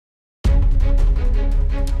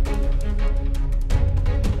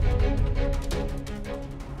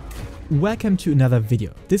Welcome to another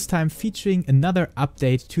video, this time featuring another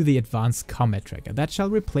update to the advanced combat tracker that shall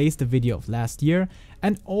replace the video of last year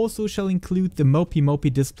and also shall include the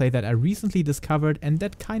MopiMopi display that I recently discovered and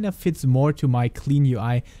that kind of fits more to my clean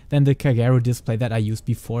UI than the Kagero display that I used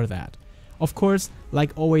before that. Of course,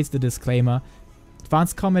 like always, the disclaimer,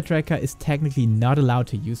 advanced combat tracker is technically not allowed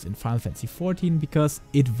to use in Final Fantasy XIV because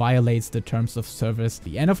it violates the terms of service.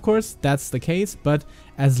 And of course that's the case, but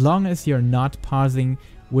as long as you're not parsing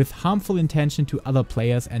with harmful intention to other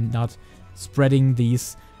players and not spreading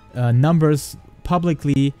these numbers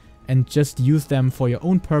publicly and just use them for your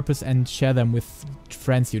own purpose and share them with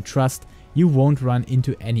friends you trust, you won't run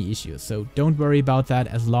into any issues. So don't worry about that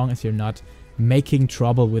as long as you're not making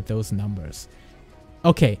trouble with those numbers.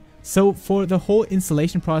 Okay, so for the whole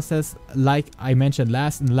installation process, like I mentioned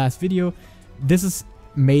in the last video, this is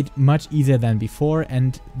made much easier than before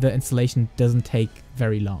and the installation doesn't take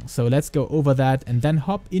very long. So let's go over that and then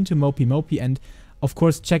hop into MopiMopi and of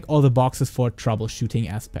course check all the boxes for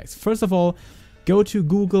troubleshooting aspects. First of all, go to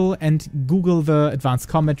Google and Google the Advanced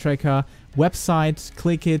Combat Tracker website,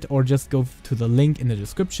 click it or just go to the link in the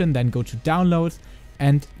description, then go to download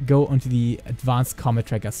and go onto the Advanced Combat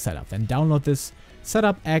Tracker setup. Then download this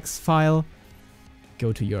Setup X file,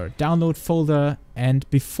 go to your download folder, and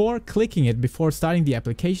before clicking it, before starting the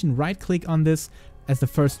application, right click on this as the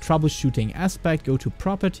first troubleshooting aspect, go to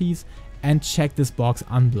properties and check this box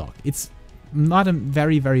unblock. It's not a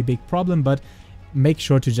very big problem, but make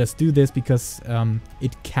sure to just do this because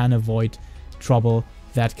it can avoid trouble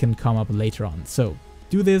that can come up later on. So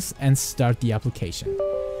do this and start the application.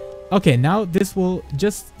 Okay, now this will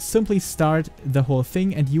just simply start the whole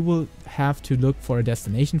thing and you will have to look for a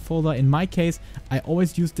destination folder. In my case, I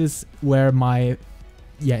always use this where my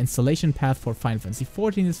installation path for Final Fantasy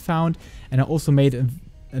XIV is found, and I also made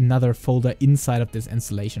another folder inside of this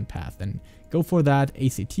installation path. Then go for that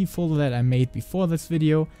ACT folder that I made before this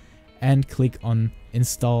video and click on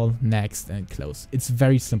install, next and close. It's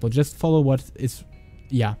very simple, just follow what is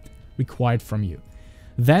required from you.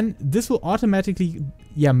 Then this will automatically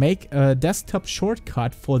make a desktop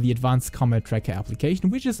shortcut for the Advanced Combat Tracker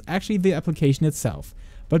application, which is actually the application itself.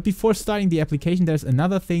 But before starting the application, there's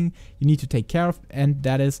another thing you need to take care of, and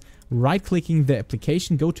that is right-clicking the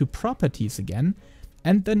application, go to Properties again,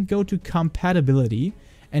 and then go to Compatibility.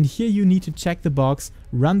 And here you need to check the box,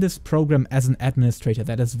 run this program as an administrator.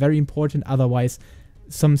 That is very important, otherwise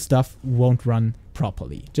some stuff won't run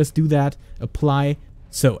properly. Just do that, apply.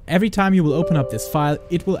 So every time you will open up this file,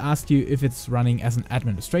 it will ask you if it's running as an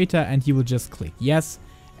administrator and you will just click yes.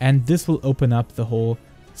 And this will open up the whole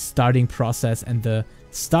starting process and the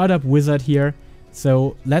startup wizard here.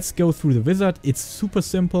 So let's go through the wizard. It's super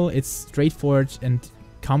simple, it's straightforward and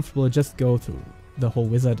comfortable. Just go through the whole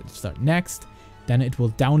wizard, start next. Then it will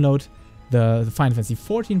download the Final Fantasy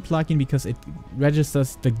XIV plugin because it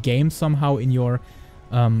registers the game somehow in your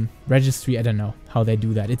registry. I don't know how they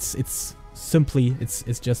do that. It's simply,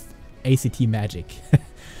 it's just ACT magic.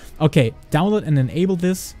 Okay, download and enable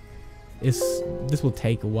this. This will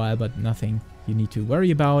take a while, but nothing you need to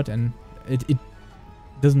worry about, and it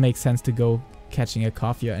doesn't make sense to go catching a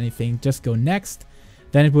coffee or anything. Just go next.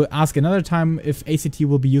 Then it will ask another time if ACT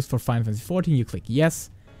will be used for Final Fantasy XIV. You click yes.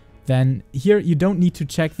 Then here you don't need to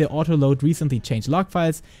check the auto load recently changed log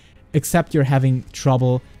files, except you're having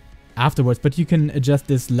trouble afterwards, but you can adjust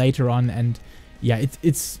this later on, and yeah,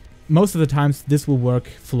 it's most of the times this will work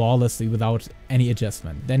flawlessly without any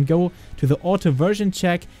adjustment. Then go to the auto version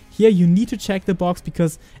check. Here you need to check the box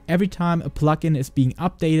because every time a plugin is being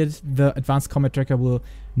updated, the Advanced Combat Tracker will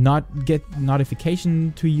not get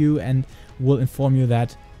notification to you and will inform you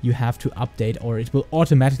that you have to update, or it will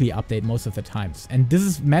automatically update most of the times. And this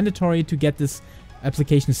is mandatory to get this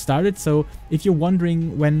application started. So if you're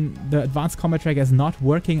wondering when the Advanced Combat Tracker is not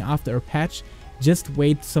working after a patch, just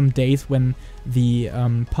wait some days when the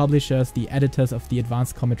publishers, the editors of the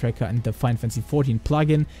Advanced Combat Tracker and the Final Fantasy XIV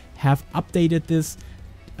plugin have updated this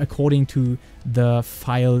according to the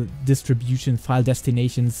file distribution, file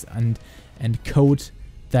destinations and code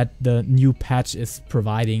that the new patch is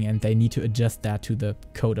providing, and they need to adjust that to the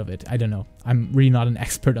code of it. I don't know. I'm really not an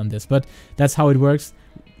expert on this, but that's how it works.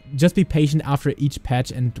 Just be patient after each patch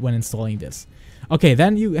and when installing this. Okay,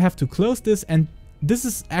 then you have to close this, and this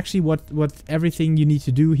is actually what everything you need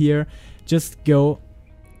to do here. Just go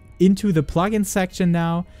into the plugin section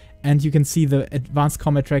now, and you can see the Advanced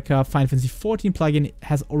Combat Tracker Final Fantasy XIV plugin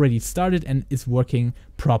has already started and is working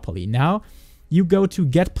properly. Now you go to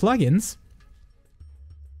Get Plugins,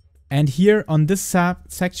 and here on this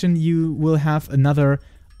section you will have another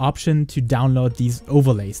option to download these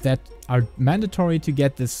overlays that are mandatory to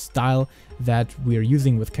get this style that we're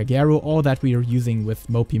using with Kagero or that we are using with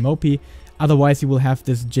MopiMopi. Otherwise, you will have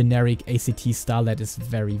this generic ACT style that is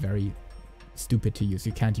very, very stupid to use.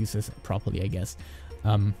 You can't use this properly, I guess.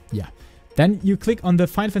 Yeah. Then you click on the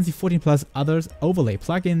Final Fantasy XIV Plus Others overlay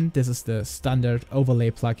plugin. This is the standard overlay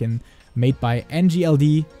plugin made by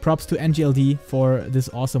NGLD. Props to NGLD for this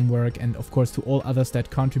awesome work, and of course to all others that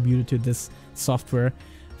contributed to this software.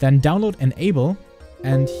 Then download Enable,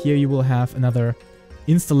 and here you will have another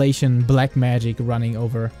installation black magic running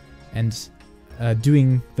over and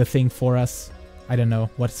doing the thing for us. I don't know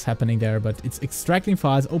what's happening there, but it's extracting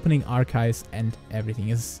files, opening archives, and everything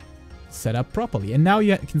is set up properly. And now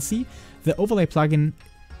you can see the overlay plugin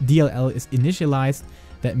DLL is initialized.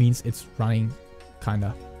 That means it's running kind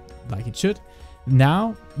of like it should.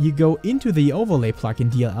 Now you go into the overlay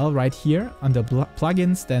plugin DLL right here under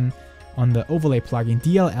plugins, then on the overlay plugin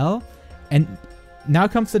DLL, and now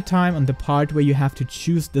comes the time on the part where you have to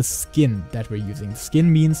choose the skin that we're using.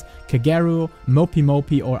 Skin means Kagero,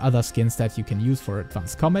 MopiMopi, or other skins that you can use for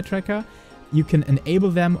Advanced Combat Tracker. You can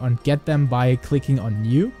enable them and get them by clicking on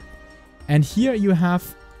New. And here you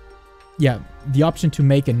have, the option to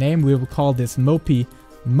make a name. We will call this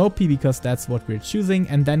MopiMopi because that's what we're choosing.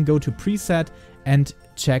 And then go to Preset and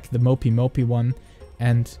check the MopiMopi one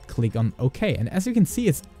and click on OK. And as you can see,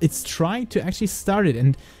 it's trying to actually start it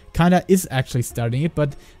and kinda is actually starting it,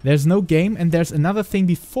 but there's no game. And there's another thing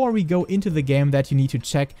before we go into the game that you need to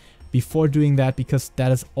check before doing that, because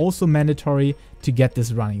that is also mandatory to get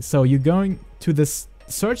this running. So you're going to this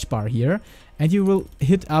search bar here and you will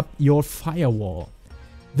hit up your firewall.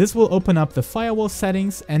 This will open up the firewall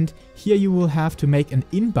settings, and here you will have to make an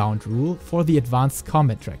inbound rule for the Advanced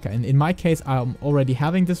Combat Tracker. And in my case, I'm already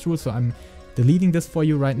having this rule, so I'm deleting this for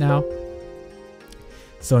you right now.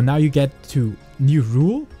 So now you get to New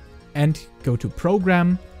Rule and go to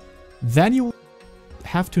Program. Then you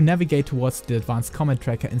have to navigate towards the Advanced Combat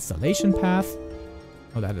Tracker installation path.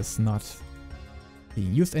 Oh, that is not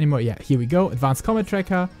being used anymore. Yeah, here we go. Advanced Combat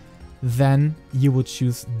Tracker. Then you will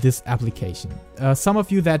choose this application. Some of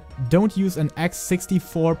you that don't use an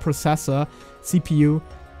x64 processor CPU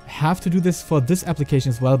have to do this for this application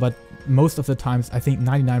as well, but most of the times, I think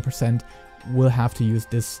 99% will have to use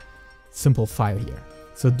this simple file here.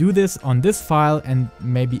 So do this on this file, and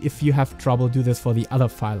maybe if you have trouble, do this for the other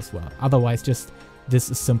file as well. Otherwise, just this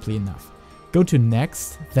is simply enough. Go to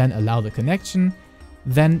Next, then allow the connection,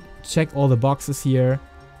 then check all the boxes here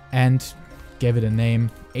and give it a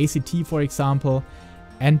name, ACT for example,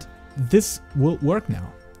 and this will work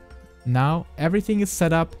now. Now everything is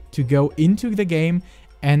set up to go into the game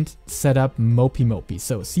and set up MopiMopi.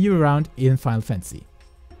 So see you around in Final Fantasy.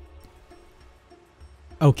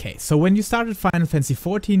 Okay, so when you started Final Fantasy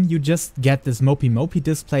XIV, you just get this MopiMopi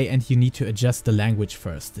display and you need to adjust the language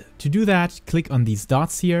first. To do that, click on these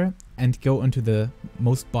dots here and go into the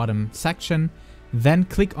most bottom section. Then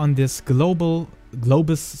click on this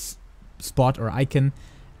globus spot or icon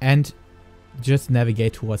and just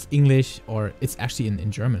navigate towards English, or it's actually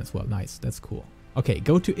in German as well. Nice, that's cool. Okay,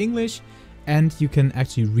 go to English and you can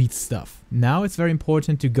actually read stuff. Now it's very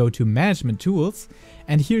important to go to Management Tools,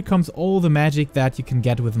 and here comes all the magic that you can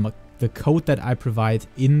get with the code that I provide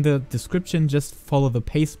in the description. Just follow the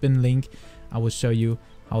paste bin link. I will show you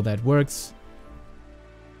how that works.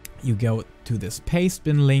 You go to this paste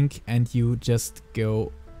bin link and you just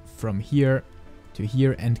go from here to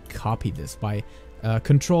here and copy this by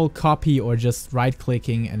control copy, or just right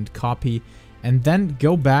clicking and copy, and then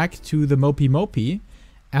go back to the MopiMopi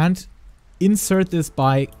and insert this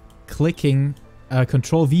by clicking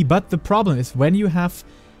control V. But the problem is when you have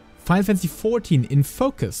Final Fantasy XIV in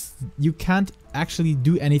focus, you can't actually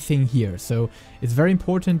do anything here. So it's very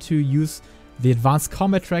important to use the Advanced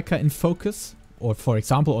Combat Tracker in focus, or for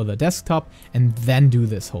example, or the desktop, and then do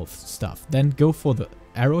this whole stuff. Then go for the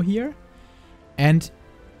arrow here. And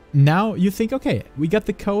now you think, okay, we got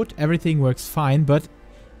the code, everything works fine, but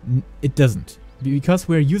it doesn't, because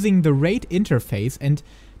we're using the RAID interface, and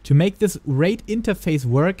to make this RAID interface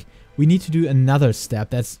work, we need to do another step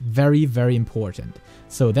that's very, very important.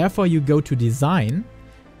 So therefore you go to Design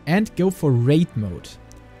and go for RAID mode.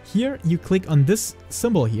 Here you click on this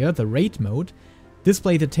symbol here, the RAID mode.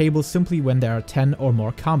 Display the table simply when there are 10 or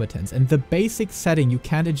more combatants. And the basic setting you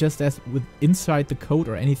can't adjust as with inside the code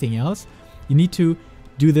or anything else. You need to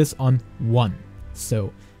do this on 1.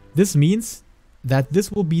 So this means that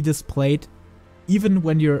this will be displayed even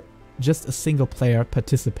when you're just a single player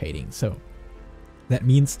participating. So that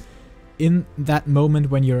means in that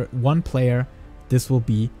moment when you're one player, this will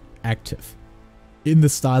be active in the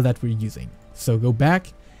style that we're using. So go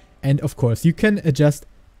back, and of course you can adjust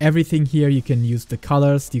everything here. You can use the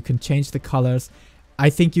colors, you can change the colors. I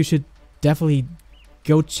think you should definitely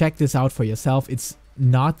go check this out for yourself. It's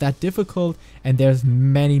not that difficult, and there's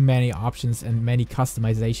many options and many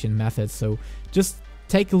customization methods. So just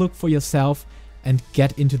take a look for yourself and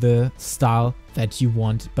get into the style that you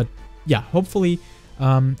want. But yeah, hopefully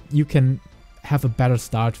you can have a better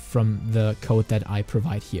start from the code that I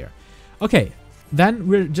provide here. Okay, then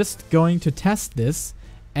we're just going to test this,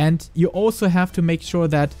 and you also have to make sure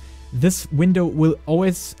that this window will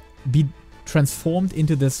always be transformed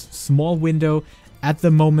into this small window at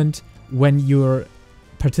the moment when you're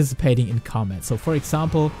participating in combat. So for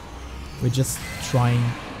example, we're just trying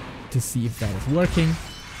to see if that is working,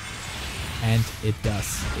 and it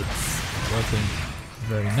does. It's working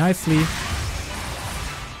very nicely.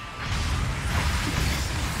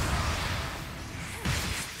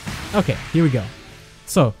 Okay, here we go.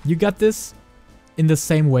 So you got this in the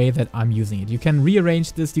same way that I'm using it. You can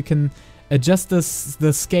rearrange this, you can adjust this,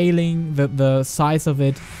 the scaling, the size of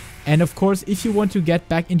it. And of course, if you want to get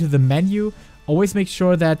back into the menu, always make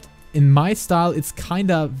sure that in my style, it's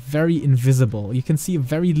kinda very invisible. You can see a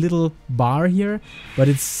very little bar here, but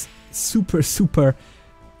it's super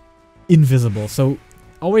invisible. So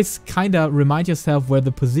always kinda remind yourself where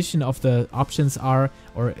the position of the options are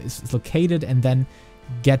or is located, and then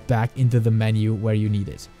get back into the menu where you need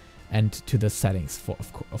it, and to the settings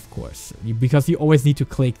of course, because you always need to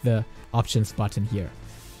click the options button here.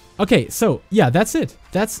 Okay, so yeah, that's it.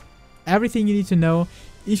 That's everything you need to know.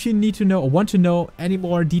 If you need to know or want to know any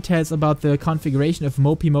more details about the configuration of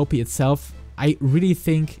MopiMopi itself, I really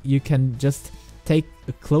think you can just take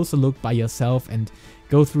a closer look by yourself and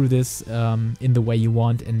go through this in the way you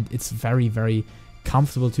want, and it's very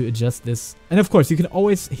comfortable to adjust this. And of course, you can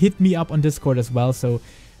always hit me up on Discord as well, so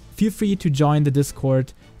feel free to join the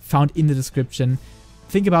Discord found in the description.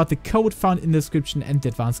 Think about the code found in the description and the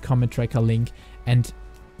advanced comment tracker link, and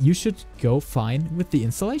you should go fine with the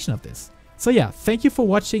installation of this. So yeah, thank you for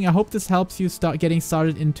watching. I hope this helps you start getting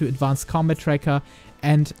started into advanced combat tracker,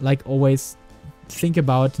 and like always, think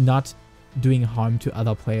about not doing harm to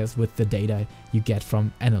other players with the data you get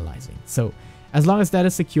from analyzing. So as long as that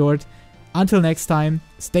is secured, until next time,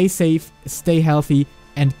 stay safe, stay healthy,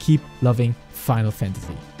 and keep loving Final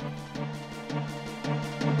Fantasy.